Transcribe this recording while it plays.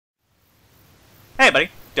Hey buddy,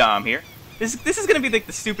 Dom here. This is gonna be like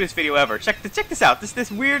the stupidest video ever. Check this out.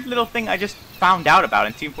 This weird little thing I just found out about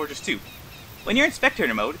in Team Fortress 2. When you're in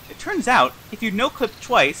spectator mode, it turns out if you no clip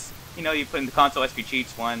twice, you know, you put in the console SP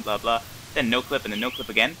cheats, one, blah blah, then no clip and then no clip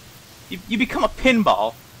again, you become a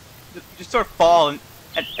pinball. You just sort of fall and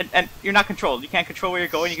you're not controlled. You can't control where you're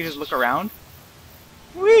going. You can just look around.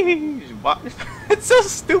 Whee! It's so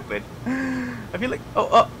stupid. I feel like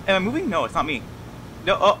oh am I moving? No, it's not me.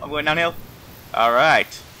 No, oh, I'm going downhill. All right.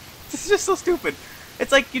 This is just so stupid.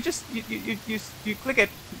 It's like you click it,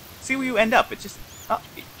 see where you end up. It's just. Oh,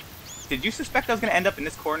 did you suspect I was gonna end up in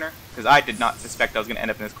this corner? Because I did not suspect I was gonna end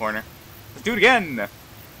up in this corner. Let's do it again.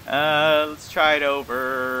 Let's try it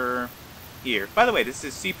over here. By the way, this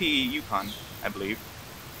is CP Yukon, I believe.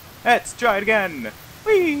 Let's try it again.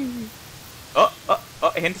 Whee! Oh,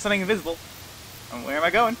 I hit into something invisible. Where am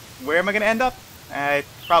I going? Where am I gonna end up?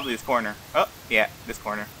 Probably this corner. Oh, yeah, this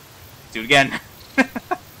corner. Let's do it again.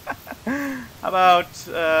 How about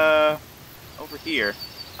over here?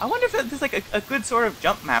 I wonder if there's like a good sort of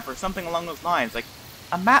jump map or something along those lines. Like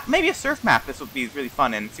a map, maybe a surf map. This would be really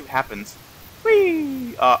fun and see what happens.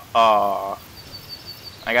 Whee! I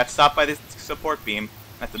got stopped by this support beam.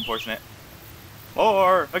 That's unfortunate.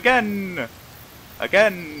 Or again.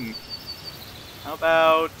 How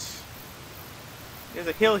about? There's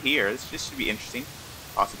a hill here. This should be interesting.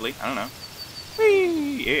 Possibly. I don't know.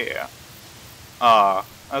 Whee! Yeah.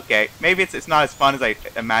 Okay. Maybe it's not as fun as I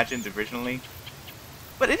imagined originally.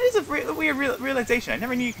 But it is a weird realization. I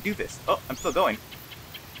never knew you could do this. Oh, I'm still going.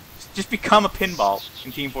 Just become a pinball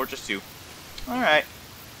in Team Fortress 2. Alright.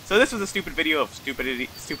 So this was a stupid video of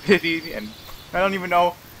stupidity, and I don't even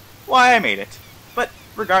know why I made it. But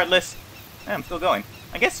regardless, I'm still going.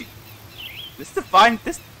 I guess this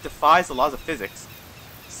defies the laws of physics.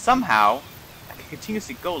 Somehow, I can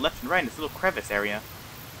continuously go left and right in this little crevice area.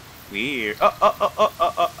 Weird.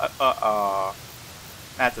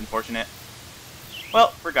 That's unfortunate.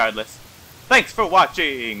 Well, regardless. Thanks for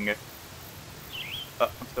watching!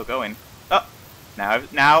 I'm still going.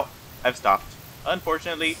 Now I've stopped.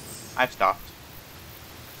 Unfortunately, I've stopped.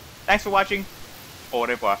 Thanks for watching. Au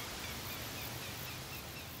revoir.